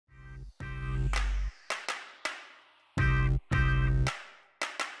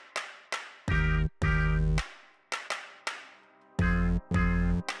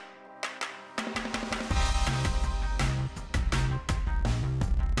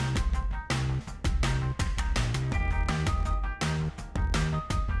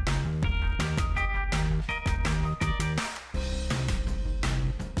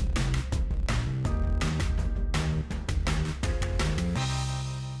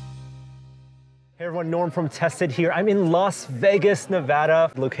Hey everyone, Norm from Tested here. I'm in Las Vegas,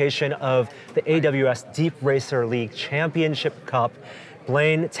 Nevada, location of the AWS DeepRacer League Championship Cup.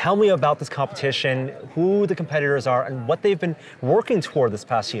 Blaine, tell me about this competition, who the competitors are, and what they've been working toward this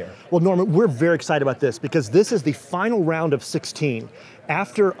past year. Well, Norman, we're very excited about this because this is the final round of 16.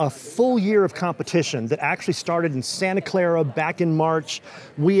 After a full year of competition that actually started in Santa Clara back in March,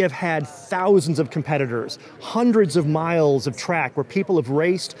 we have had thousands of competitors, hundreds of miles of track where people have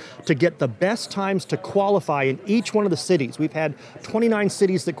raced to get the best times to qualify in each one of the cities. We've had 29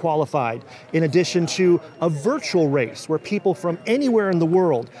 cities that qualified, in addition to a virtual race where people from anywhere in the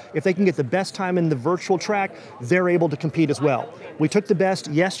world, if they can get the best time in the virtual track, they're able to compete as well. We took the best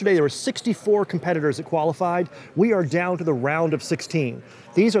yesterday. There were 64 competitors that qualified. We are down to the round of 16.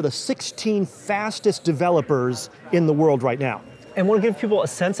 These are the 16 fastest developers in the world right now. And want to give people a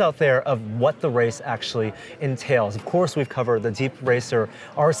sense out there of what the race actually entails. Of course, we've covered the DeepRacer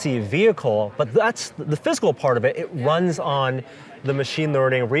RC vehicle, but that's the physical part of it. It runs on the machine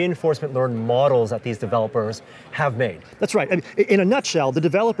learning, reinforcement learned models that these developers have made. That's right. I mean, in a nutshell, the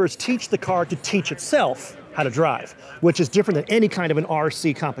developers teach the car to teach itself how to drive, which is different than any kind of an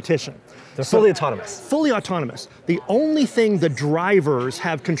RC competition. They're fully autonomous. Fully autonomous. The only thing the drivers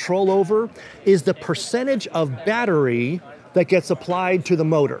have control over is the percentage of battery that gets applied to the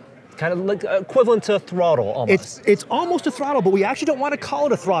motor. Kind of like equivalent to a throttle almost. It's almost a throttle, but we actually don't want to call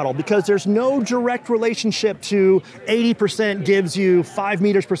it a throttle because there's no direct relationship to 80% gives you 5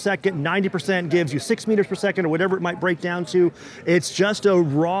 meters per second, 90% gives you 6 meters per second, or whatever it might break down to. It's just a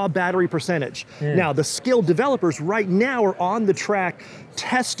raw battery percentage. Now, the skilled developers right now are on the track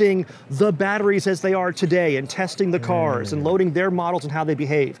testing the batteries as they are today and testing the cars and loading their models and how they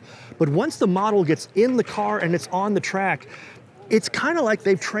behave. But once the model gets in the car and it's on the track, it's kind of like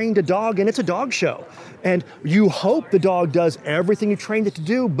they've trained a dog and it's a dog show. And you hope the dog does everything you trained it to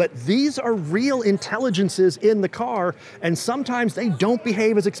do, but these are real intelligences in the car, and sometimes they don't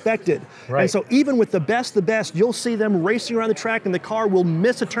behave as expected. Right. And so even with the best, you'll see them racing around the track and the car will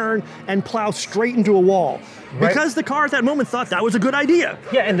miss a turn and plow straight into a wall. Right. Because the car at that moment thought that was a good idea.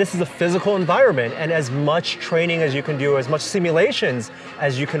 Yeah, and this is a physical environment, and as much training as you can do, as much simulations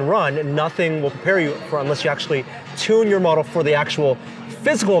as you can run, nothing will prepare you for unless you actually tune your model for the actual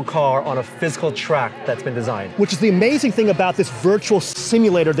physical car on a physical track that's been designed. Which is the amazing thing about this virtual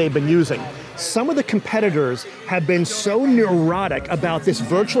simulator they've been using. Some of the competitors have been so neurotic about this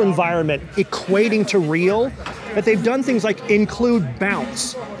virtual environment equating to real that they've done things like include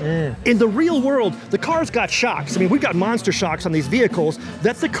bounce. In the real world, the car's got shocks. I mean, we've got monster shocks on these vehicles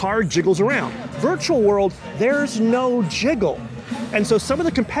that the car jiggles around. Virtual world, there's no jiggle. And so some of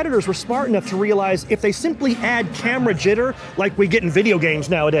the competitors were smart enough to realize if they simply add camera jitter, like we get in video games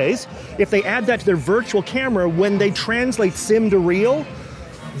nowadays, if they add that to their virtual camera, when they translate sim to real,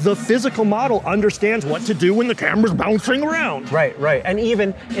 the physical model understands what to do when the camera's bouncing around. Right, right. And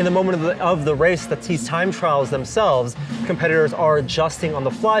even in the moment of the race, these time trials themselves, competitors are adjusting on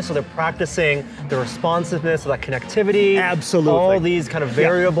the fly, so they're practicing the responsiveness, that connectivity. Absolutely. All these kind of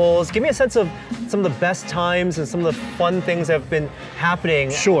variables. Give me a sense of some of the best times and some of the fun things that have been happening.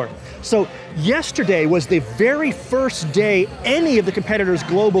 Sure. So yesterday was the very first day any of the competitors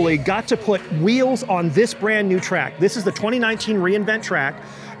globally got to put wheels on this brand new track. This is the 2019 reInvent track.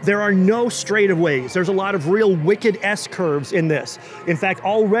 There are no straightaways. There's a lot of real wicked S-curves in this. In fact,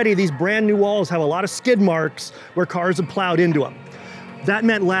 already these brand new walls have a lot of skid marks where cars have plowed into them. That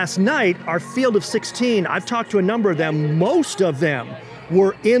meant last night, our field of 16, I've talked to a number of them, most of them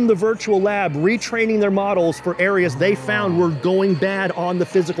were in the virtual lab retraining their models for areas they found were going bad on the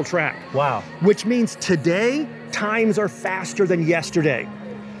physical track. Wow. Which means today, times are faster than yesterday.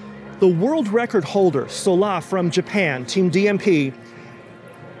 The world record holder, Sola from Japan, Team DMP,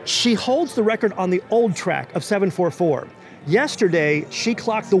 she holds the record on the old track of 744. Yesterday, she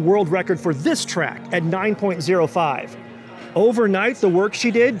clocked the world record for this track at 9.05. Overnight, the work she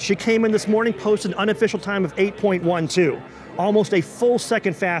did, she came in this morning, posted an unofficial time of 8.12. Almost a full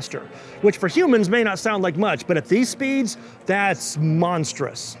second faster, which for humans may not sound like much, but at these speeds, that's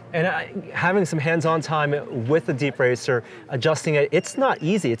monstrous. And having some hands-on time with the DeepRacer, adjusting it, it's not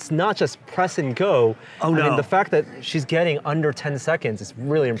easy. It's not just press and go. Oh, no. I mean, the fact that she's getting under 10 seconds is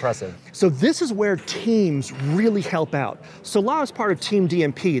really impressive. So this is where teams really help out. Sola is part of Team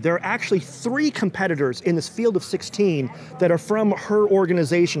DMP. There are actually 3 competitors in this field of 16 that are from her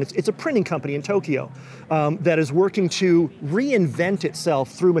organization. It's a printing company in Tokyo that is working to reinvent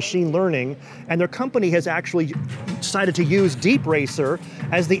itself through machine learning, and their company has actually decided to use DeepRacer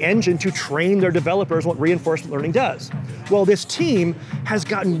as the engine to train their developers what reinforcement learning does. Well, this team has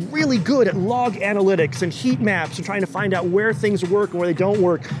gotten really good at log analytics and heat maps and trying to find out where things work and where they don't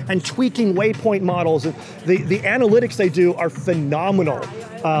work, and tweaking waypoint models. And the analytics they do are phenomenal.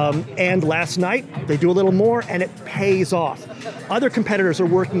 And last night, they do a little more, and it pays off. Other competitors are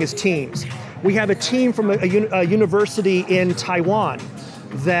working as teams. We have a team from a university in Taiwan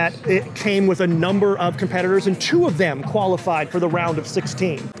that it came with a number of competitors, and 2 of them qualified for the round of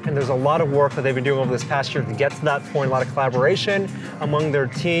 16. And there's a lot of work that they've been doing over this past year to get to that point, a lot of collaboration among their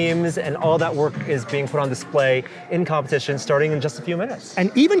teams, and all that work is being put on display in competition starting in just a few minutes.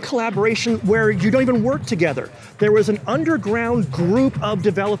 And even collaboration where you don't even work together. There was an underground group of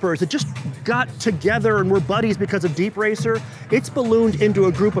developers that just got together and were buddies because of DeepRacer. It's ballooned into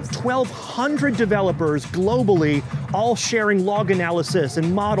a group of 1,200 developers globally, all sharing log analysis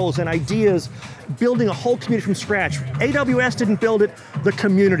and models and ideas, building a whole community from scratch. AWS didn't build it, the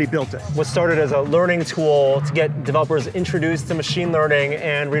community built it. What started as a learning tool to get developers introduced to machine learning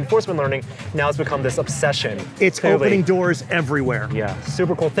and reinforcement learning, now it's become this obsession. It's clearly opening doors everywhere. Yeah,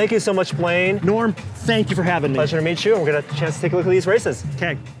 super cool. Thank you so much, Blaine. Norm, thank you for having me. Pleasure to meet you, and we're gonna have a chance to take a look at these races.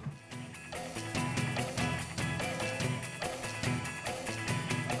 Okay.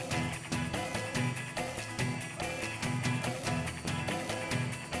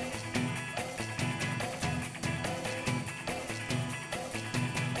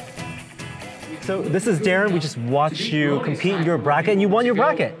 So this is Darren. We just watched you compete in your bracket, and you won your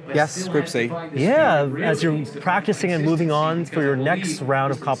bracket. Yes, Group C. Yeah, as you're practicing and moving on for your next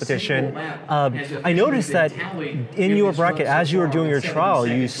round of competition, I noticed that in your bracket, as you were doing your trial,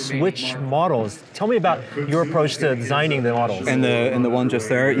 you switched models. Tell me about your approach to designing the models. In the one just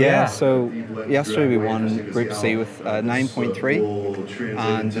there, yeah. Yeah. So yesterday we won Group C with 9.3,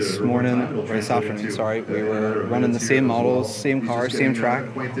 and this morning, or this afternoon, sorry, we were running the same models, same car, same track.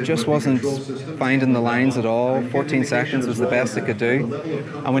 Just wasn't finding the lines at all. 14 seconds was the best it could do.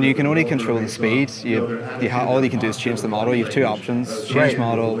 And when you can only control the speed, all you can do is change the model. You have 2 options: change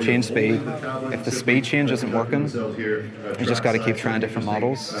model, change speed. If the speed change isn't working, you just got to keep trying different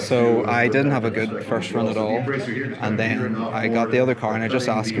models. So I didn't have a good first run at all, and then I got the other car and I just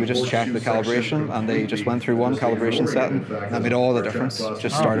asked, can we just check the calibration? And they just went through one calibration setting. That made all the difference.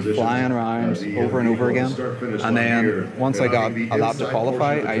 Just started flying around over and over again. And then once I got a lap to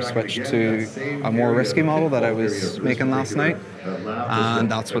qualify, I switched to a more risky model that I was making last night,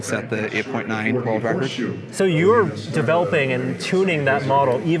 and that's what set the 8.9 world record. So you're developing and tuning that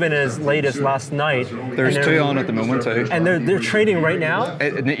model even as late as last night. There's 2 on at the moment too. And they're training right now?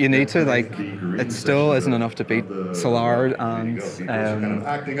 You need to, it still isn't enough to beat Solar and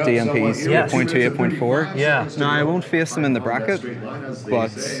DMP's 8.2, 8.4. Yeah. Now I won't face them in the bracket,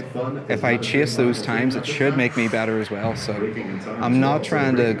 but if I chase those times, it should make me better as well. So I'm not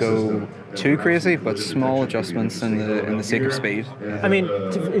trying to go too crazy, but small adjustments in the sake of speed. I mean,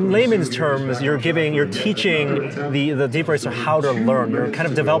 in layman's terms, you're teaching the DeepRacer how to learn. You're kind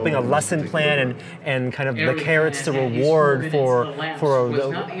of developing a lesson plan and kind of the carrots to reward for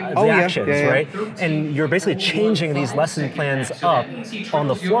the actions, right? And you're basically changing these lesson plans up on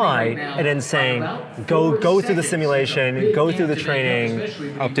the fly, and then saying, go through the simulation, go through the training,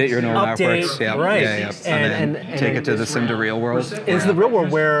 update your neural networks, right? And take it to the sim to real world. Into the real world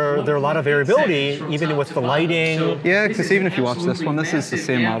where there are a lot of variability, even with the lighting. Yeah, because even if you watch this one, this is the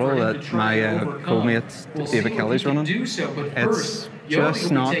same model that my co-mate David Kelly's running. It's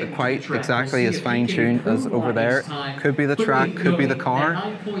just not quite exactly as fine-tuned as over there. Could be the track, could be the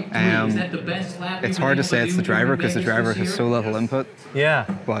car. It's hard to say it's the driver because the driver has so little input. Yeah.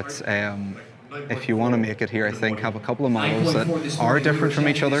 But if you want to make it here, I think have a couple of models that are different from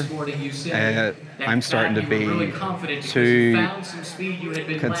each other. I'm starting to be too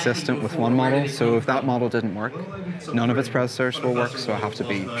consistent with one model, so if that model didn't work, none of its predecessors will work, so I have to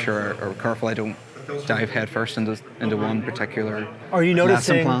be sure or careful I don't dive headfirst into one particular Are you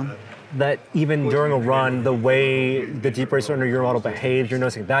noticing lesson plan. That even during a run, the way the DeepRacer under your model behaves, you're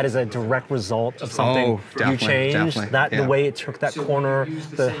noticing that is a direct result of something you changed? The way it took that corner,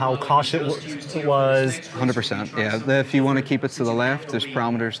 how cautious it was? 100%, yeah. If you want to keep it to the left, there's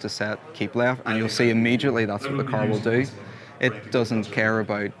parameters to set keep left, and you'll see immediately that's what the car will do. It doesn't care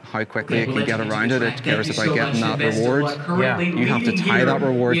about how quickly it can get around it. It cares about getting that reward. Yeah. You have to tie that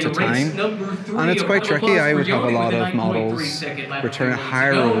reward to time. And it's quite tricky. I would have a lot of models return a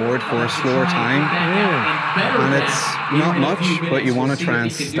higher reward for a slower time. And it's not much, but you want to try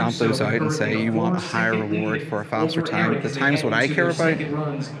and stamp those out and say you want a higher reward for a faster time. The time's what I care about.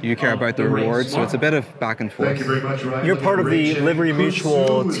 You care about the reward, so it's a bit of back and forth. You're part of the Liberty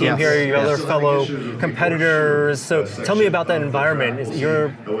Mutual team here, your other fellow competitors. So tell me about that environment.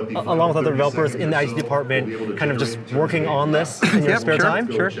 You're, along with other developers in the IT department, kind of just working on this in your spare time?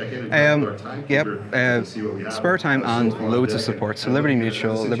 Sure. Spare time and loads of support. So Liberty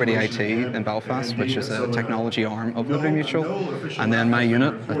Mutual, Liberty IT in Belfast, which is a technology arm of Liberty Mutual, and then my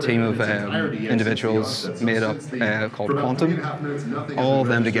unit, a team of individuals made up called Quantum. All of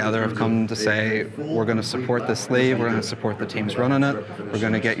them together have come to say, we're going to support this sleeve, we're going to support the teams running it, we're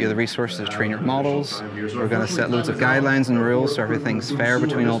going to get you the resources to train your models, we're going to set loads of guidelines and rules so everything's fair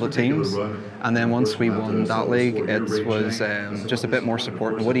between all the teams. And then once we won that league, it was just a bit more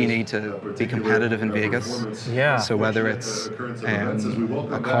support. What do you need to be competitive in Vegas? Yeah. So whether it's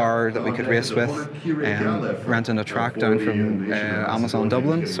a car that we could race with, renting a track down from Amazon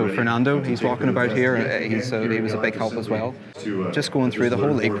Dublin. So Fernando, he's walking about here. He was a big help as well. Just going through the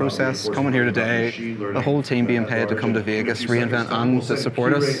whole league process, coming here today, the whole team being paid to come to Vegas, reInvent and to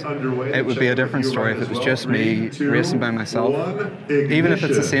support us. It would be a different story if it was just me racing by myself. Even if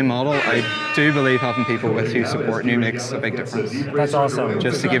it's the same model, I do believe having people with you support you makes a big difference. That's awesome.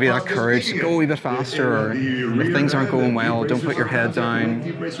 Just to give you that courage to go a wee bit faster, or if things aren't going well, don't put your head down.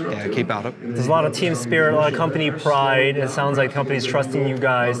 Yeah, keep at it. There's a lot of team spirit, a lot of company pride. It sounds like companies trusting you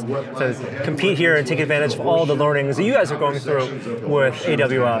guys to compete here and take advantage of all the learnings that you guys are going through with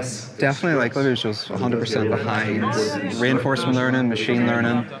AWS. Definitely, like Liberty was 100% behind reinforcement learning, machine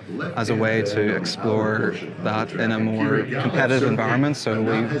learning, as a way to explore that in a more competitive environment. So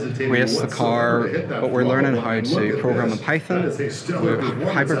we race the car, but we're learning how to program in Python, with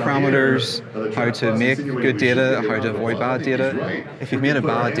hyperparameters, how to make good data, how to avoid bad data. If you've made a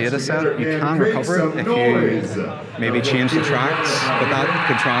bad data set, you can recover it if you maybe change the tracks, but that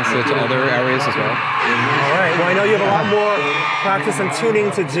could translate to other areas as well. All right, well I know you have a lot more practice and tuning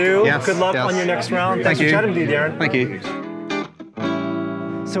to do. Yes, Good luck on your next round. Thanks for chatting with you, Darren. Thank you.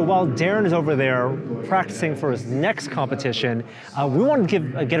 So while Darren is over there practicing for his next competition, we want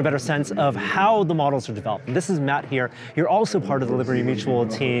to get a better sense of how the models are developed. And this is Matt here. You're also part of the Liberty Mutual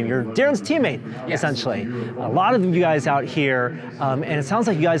team. You're Darren's teammate, essentially. A lot of you guys out here, and it sounds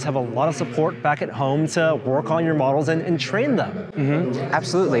like you guys have a lot of support back at home to work on your models and train them.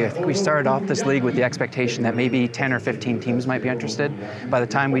 Absolutely. I think we started off this league with the expectation that maybe 10 or 15 teams might be interested. By the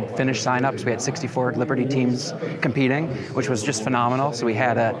time we'd finished signups, we had 64 Liberty teams competing, which was just phenomenal. So we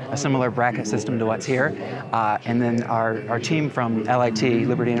had a similar bracket system to what's here. And then our team from LIT,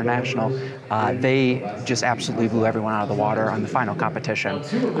 Liberty International, they just absolutely blew everyone out of the water on the final competition.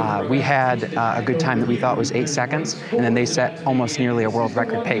 We had a good time that we thought was 8 seconds, and then they set almost nearly a world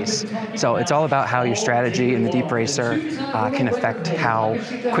record pace. So it's all about how your strategy in the DeepRacer can affect how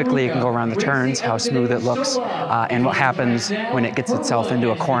quickly it can go around the turns, how smooth it looks, and what happens when it gets itself into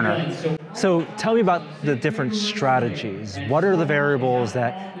a corner. So tell me about the different strategies. What are the variables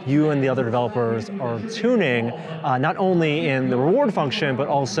that you and the other developers are tuning, not only in the reward function, but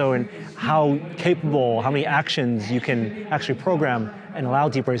also in how capable, how many actions you can actually program and allow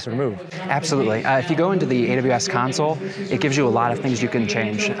DeepRacer to move? Absolutely. If you go into the AWS console, it gives you a lot of things you can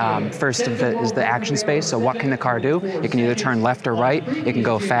change. First is the action space, so what can the car do? It can either turn left or right, it can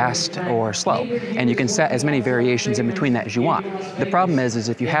go fast or slow, and you can set as many variations in between that as you want. The problem is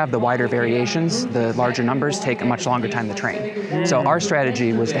if you have the wider variations, the larger numbers take a much longer time to train. So our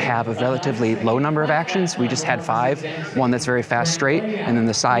strategy was to have a relatively low number of actions. We just had 5, one that's very fast straight, and then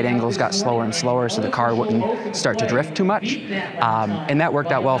the side angles got slower and slower so the car wouldn't start to drift too much. And that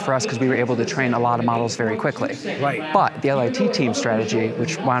worked out well for us because we were able to train a lot of models very quickly. Right. But the LIT team strategy,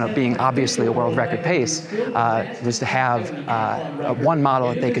 which wound up being obviously a world record pace, was to have one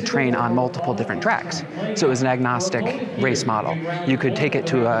model that they could train on multiple different tracks. So it was an agnostic race model. You could take it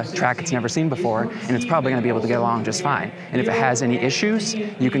to a track it's never seen before, and it's probably going to be able to get along just fine. And if it has any issues,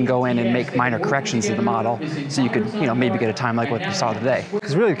 you can go in and make minor corrections to the model, so you could, maybe get a time like what you saw today.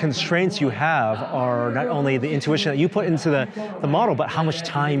 Because really, the constraints you have are not only the intuition that you put into the model, model, but how much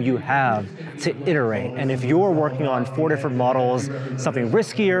time you have to iterate. And if you're working on 4 different models, something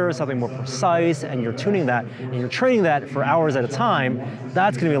riskier, something more precise, and you're tuning that, and you're training that for hours at a time,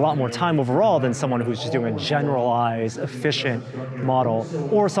 that's going to be a lot more time overall than someone who's just doing a generalized, efficient model,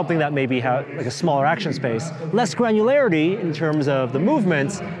 or something that maybe has like a smaller action space, less granularity in terms of the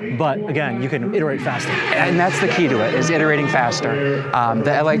movements, but again, you can iterate faster. And that's the key to it, is iterating faster.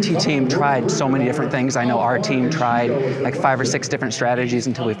 The LIT team tried so many different things. I know our team tried like 5 or 6 different strategies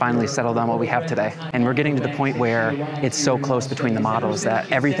until we finally settled on what we have today. And we're getting to the point where it's so close between the models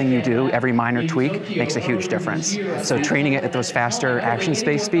that everything you do, every minor tweak, makes a huge difference. So training it at those faster action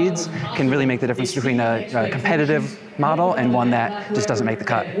space speeds can really make the difference between a competitive model and one that just doesn't make the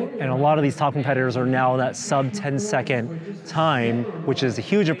cut. And a lot of these top competitors are now in that sub 10-second time, which is a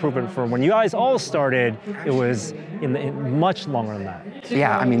huge improvement from when you guys all started. It was in much longer than that.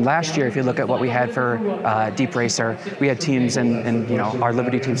 Yeah, I mean, last year, if you look at what we had for DeepRacer, we had teams, and you know, our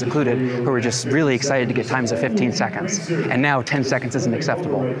Liberty teams included, who were just really excited to get times of 15 seconds. And now 10 seconds isn't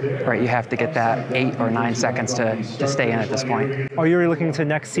acceptable, right? You have to get that 8 or 9 seconds to stay in at this point. Are you looking to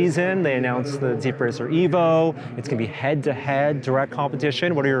next season? They announced the DeepRacer Evo. It's going to be head-to-head direct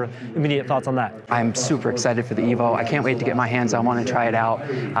competition. What are your immediate thoughts on that? I'm super excited for the Evo. I can't wait to get my hands on one and try it out.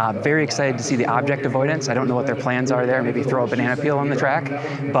 Very excited to see the object avoidance. I don't know what their plans are there. Maybe throw a banana peel on the track.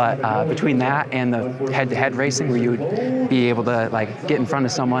 But between that and the head-to-head racing, where you would be able to like get in front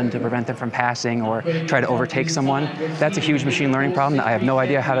of someone to prevent them from passing or try to overtake someone, that's a huge machine learning problem that I have no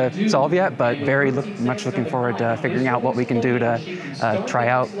idea how to solve yet, but very much looking forward to figuring out what we can do to try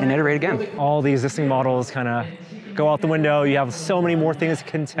out and iterate again. All the existing models kind of go out the window. You have so many more things to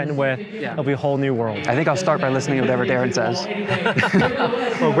contend with. Yeah. It'll be a whole new world. I think I'll start by listening to whatever Darren says.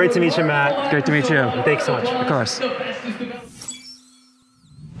 Well, great to meet you, Matt. Great to meet you. Thanks so much. Of course.